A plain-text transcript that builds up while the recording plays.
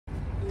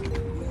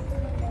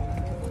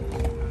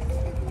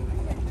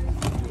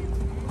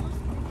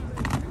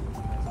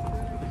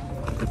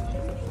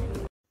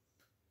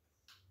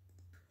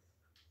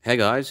Hey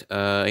guys,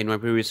 in my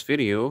previous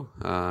video,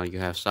 you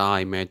have saw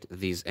I made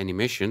this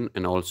animation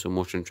and also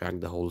motion track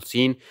the whole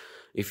scene.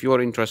 If you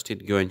are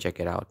interested, go and check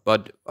it out.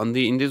 But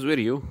in this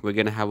video, we're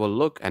gonna have a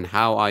look at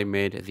how I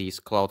made this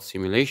cloud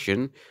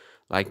simulation,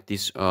 like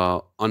this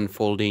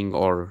unfolding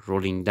or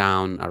rolling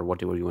down or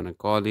whatever you wanna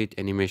call it,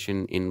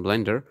 animation in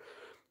Blender.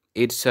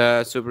 It's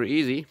super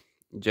easy.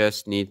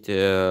 Just need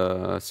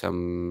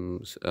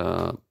some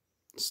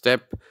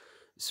step.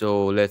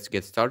 So let's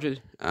get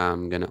started.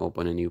 I'm gonna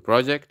open a new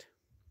project,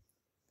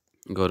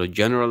 go to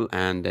general,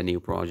 and the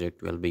new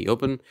project will be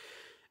open,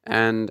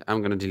 and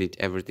I'm gonna delete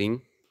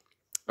everything.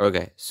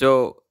 Okay,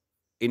 so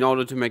in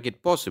order to make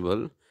it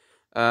possible,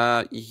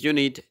 you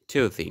need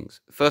two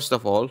things. First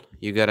of all,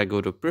 you gotta go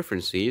to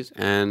preferences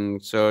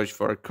and search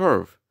for a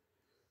curve.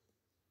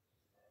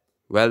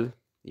 Well,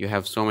 you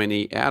have so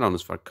many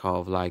add-ons for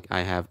curve, like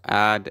I have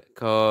add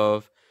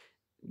curve,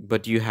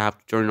 but you have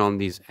to turn on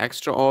these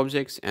extra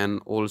objects and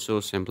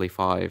also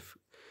simplify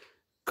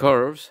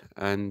curves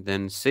and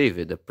then save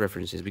it the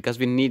preferences because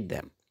we need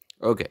them.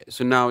 Okay,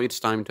 so now it's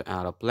time to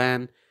add a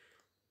plan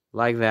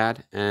like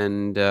that,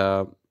 and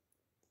I'm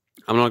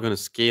not going to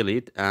scale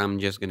it. I'm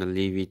just going to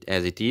leave it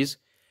as it is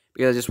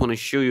because I just want to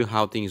show you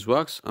how things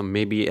works.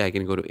 Maybe I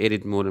can go to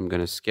edit mode. I'm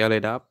going to scale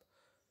it up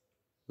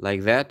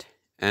like that,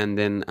 and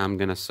then I'm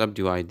going to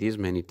subdivide these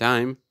many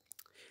times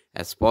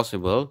as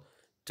possible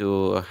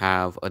to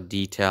have a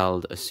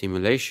detailed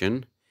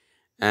simulation.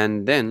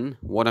 And then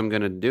what I'm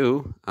going to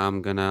do,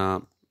 I'm going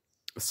to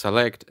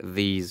select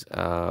these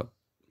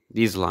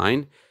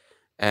line,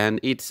 and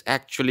it's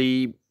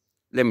actually,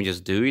 let me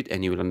just do it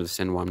and you will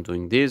understand why I'm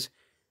doing this.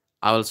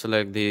 I will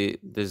select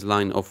this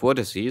line of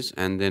vertices,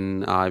 and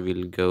then I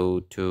will go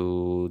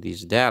to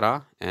this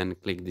data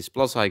and click this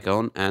plus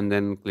icon and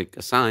then click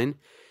assign.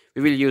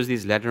 We will use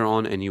this later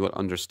on and you will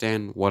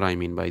understand what I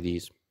mean by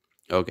these.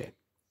 Okay,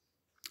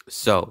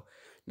 so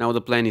now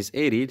the plan is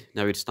added.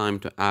 Now it's time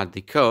to add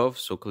the curve,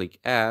 so click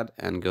add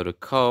and go to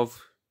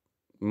curve,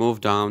 move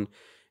down,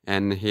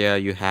 and here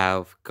you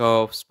have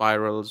curve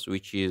spirals,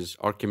 which is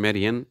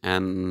Archimedean,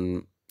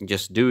 and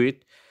just do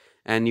it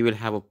and you will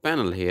have a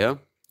panel here.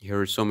 Here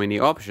are so many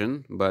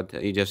options, but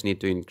you just need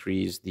to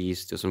increase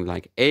these to something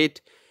like 8,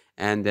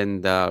 and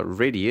then the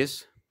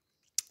radius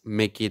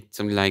make it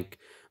something like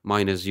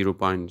minus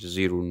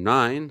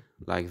 0.09,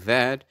 like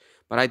that.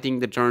 But I think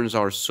the turns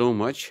are so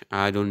much,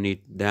 I don't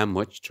need that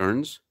much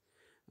turns,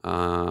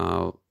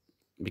 uh,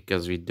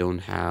 because we don't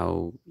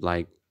have,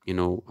 like, I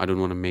don't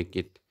want to make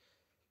it.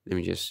 Let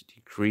me just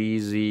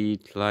decrease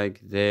it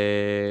like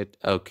that.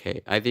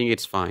 Okay, I think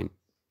it's fine.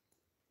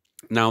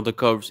 Now the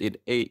curves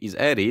is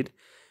added,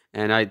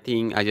 and I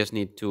think I just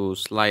need to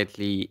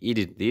slightly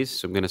edit this.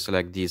 So I'm gonna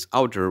select this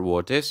outer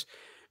vertex,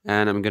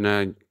 and I'm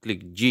gonna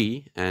click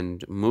G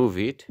and move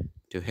it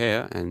to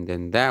here, and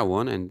then that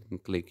one, and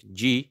click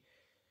G,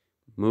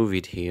 move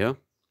it here.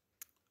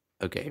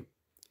 Okay,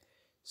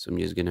 so I'm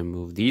just gonna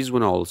move these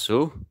one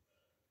also.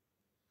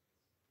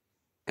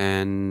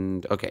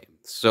 And okay,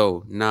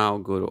 so now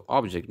go to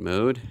object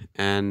mode,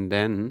 and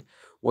then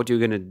what you're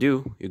gonna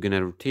do, you're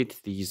gonna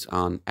rotate these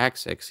on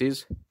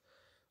x-axis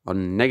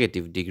on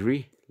negative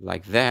degree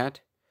like that,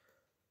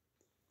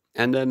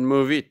 and then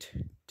move it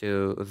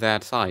to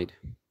that side.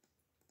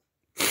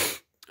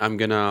 I'm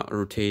gonna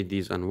rotate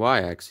these on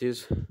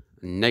y-axis,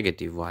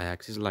 negative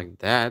y-axis like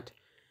that,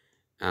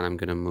 and I'm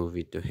gonna move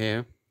it to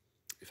here.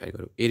 If I go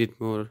to edit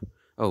mode,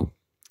 oh,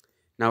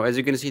 now as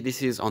you can see,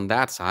 this is on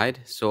that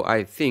side, so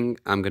I think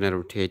I'm gonna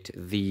rotate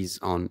these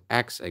on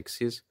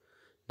x-axis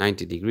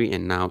 90 degree,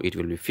 and now it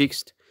will be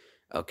fixed.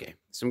 Okay,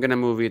 so I'm gonna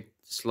move it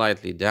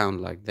slightly down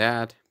like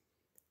that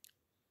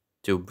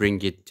to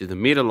bring it to the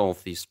middle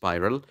of the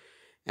spiral.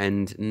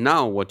 And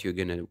now what you're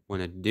gonna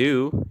want to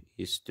do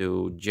is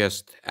to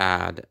just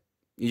add,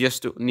 you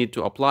just need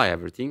to apply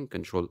everything,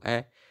 Control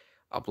A,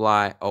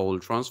 apply all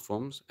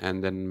transforms,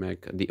 and then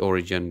make the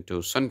origin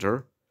to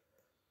center,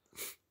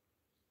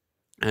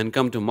 and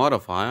come to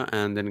modifier,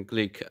 and then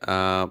click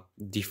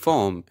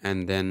deform,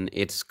 and then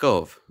its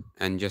curve,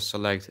 and just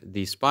select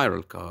the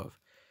spiral curve.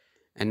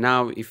 And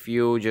now if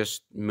you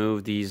just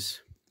move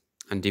these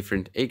on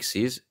different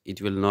axes,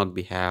 it will not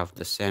be have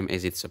the same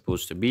as it's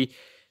supposed to be.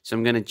 So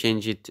I'm gonna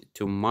change it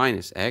to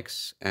minus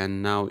x,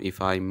 and now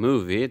if I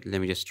move it, let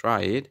me just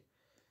try it.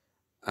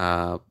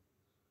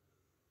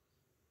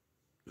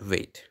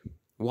 Wait,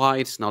 why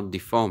it's not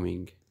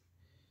deforming?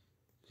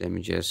 Let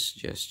me just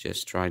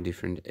try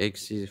different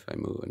axes. If I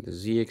move on the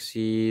z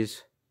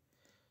axis,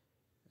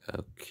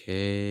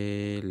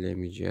 okay, let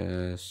me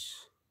just,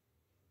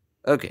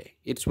 okay,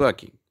 it's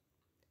working.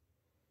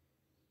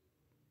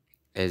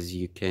 As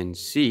you can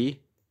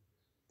see,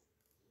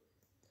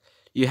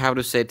 you have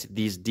to set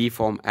this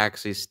deform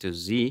axis to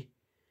z,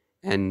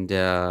 and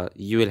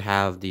you will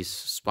have this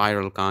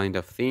spiral kind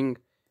of thing,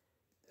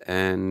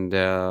 and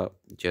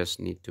just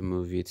need to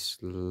move it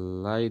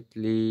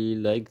slightly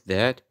like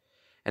that.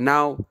 And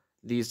now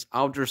this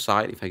outer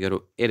side, if I go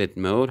to edit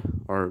mode,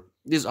 or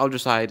this outer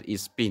side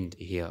is pinned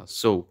here.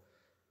 So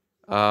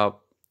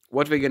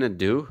what we're gonna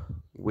do,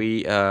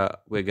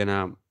 we're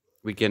gonna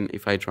we can,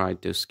 if I try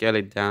to scale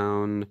it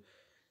down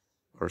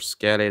or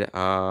scale it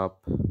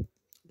up,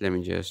 let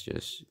me just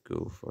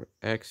go for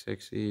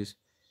x-axis.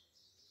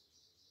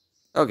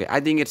 Okay, I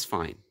think it's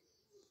fine.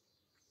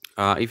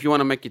 If you want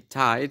to make it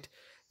tight,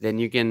 then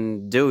you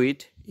can do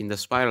it in the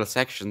spiral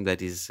section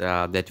that is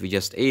that we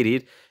just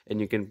added, and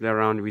you can play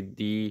around with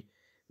the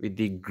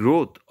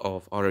growth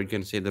of, or you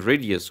can say the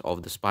radius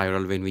of the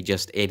spiral when we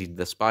just added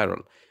the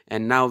spiral.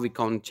 And now we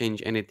can't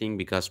change anything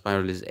because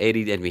spiral is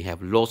added and we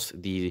have lost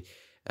the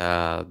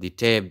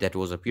tab that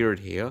was appeared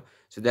here.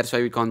 So that's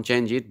why we can't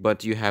change it,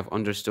 but you have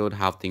understood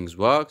how things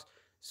work.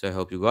 So I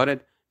hope you got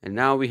it. And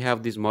now we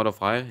have this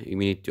modifier. We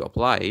need to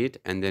apply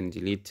it and then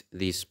delete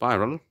the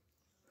spiral.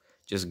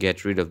 Just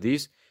get rid of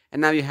these,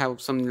 and now you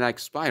have something like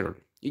spiral.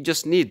 You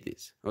just need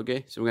this.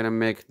 Okay, so we're gonna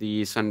make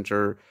the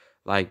center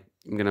like,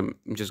 I'm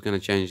just gonna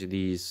change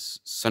the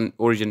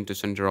origin to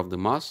center of the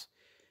mass.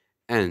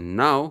 And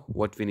now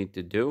what we need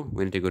to do,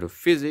 we need to go to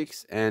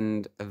physics,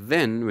 and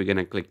then we're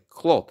gonna click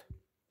cloth.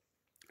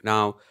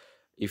 Now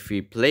if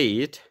we play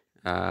it,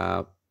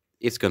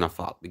 it's gonna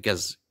fall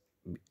because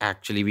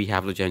actually we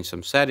have to change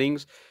some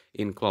settings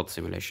in cloth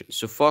simulation.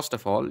 So first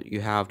of all, you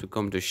have to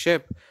come to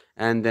shape,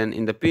 and then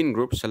in the pin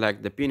group,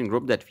 select the pin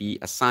group that we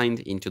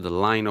assigned into the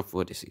line of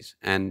vertices.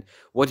 And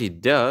what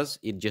it does,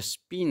 it just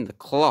spin the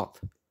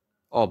cloth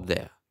up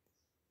there.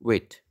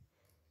 Wait,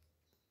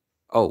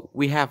 oh,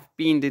 we have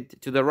pinned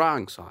it to the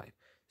wrong side.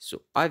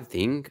 So I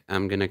think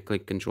I'm gonna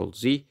click Control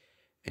Z,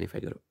 and if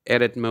I go to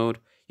edit mode,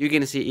 you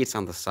can see it's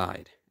on the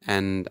side,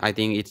 and I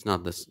think it's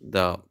not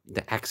the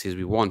axis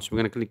we want. So we're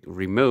gonna click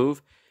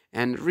remove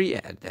and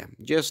re-add them.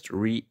 Just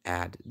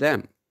re-add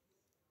them.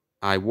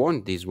 I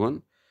want this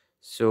one,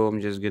 so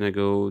I'm just gonna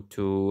go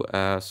to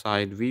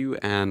side view,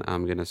 and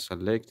I'm gonna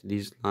select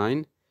this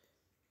line,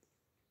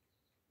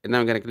 and now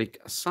I'm gonna click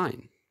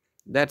assign.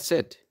 That's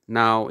it.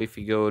 Now if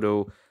you go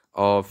to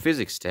our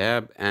physics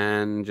tab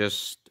and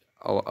just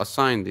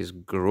assign this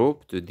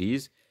group to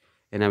these,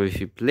 and now if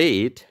you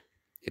play it,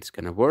 it's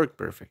gonna work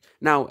perfect.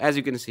 Now as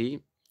you can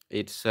see,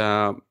 it's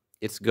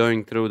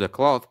going through the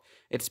cloth.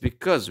 It's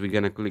because we're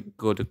gonna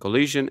go to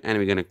collision, and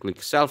we're gonna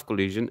click self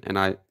collision, and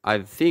I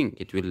think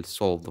it will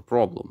solve the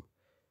problem.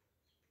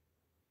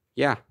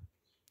 Yeah,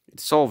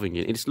 it's solving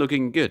it. It's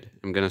looking good.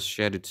 I'm gonna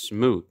shed it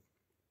smooth,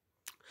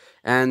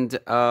 and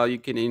you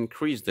can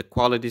increase the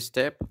quality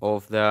step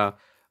of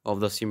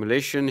the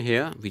simulation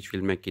here, which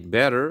will make it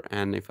better.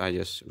 And if I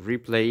just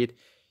replay it,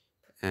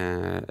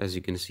 as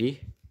you can see,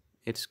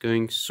 it's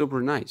going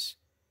super nice.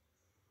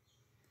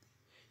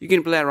 You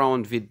can play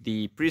around with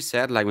the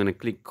preset, like when I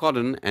click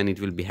cotton, and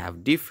it will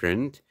have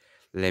different.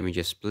 Let me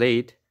just play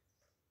it.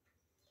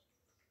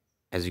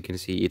 As you can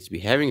see, it's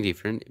behaving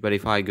different. But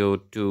if I go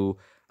to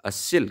a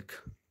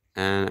silk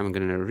and I'm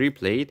gonna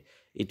replay it,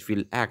 it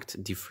will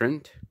act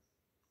different.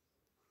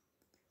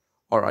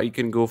 Or you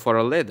can go for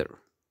a leather,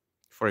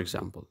 for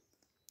example,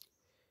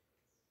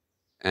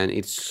 and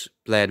it's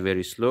played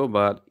very slow,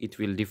 but it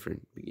will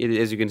different.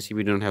 As you can see,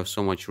 we don't have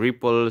so much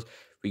ripples.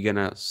 We're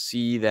gonna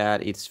see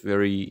that it's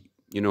very,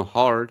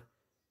 hard.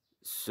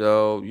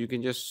 So you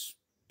can just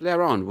play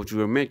around what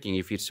you're making.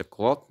 If it's a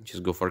cloth,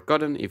 just go for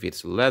cotton. If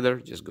it's leather,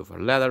 just go for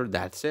leather.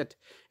 That's it.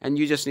 And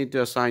you just need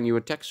to assign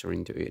your texture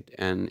into it,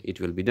 and it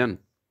will be done.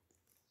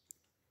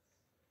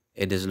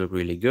 It does look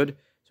really good.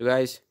 So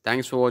guys,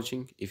 thanks for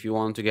watching. If you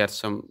want to get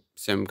some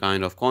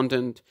kind of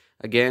content,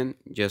 again,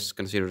 just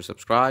consider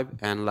subscribe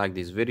and like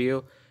this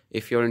video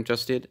if you're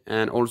interested.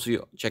 And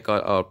also check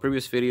out our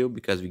previous video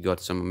because we got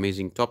some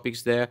amazing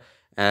topics there.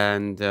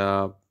 And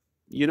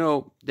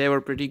they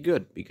were pretty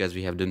good because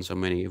we have done so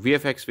many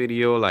VFX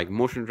video like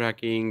motion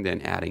tracking,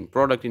 then adding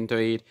product into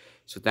it.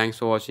 So thanks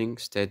for watching.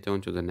 Stay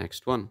tuned to the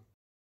next one.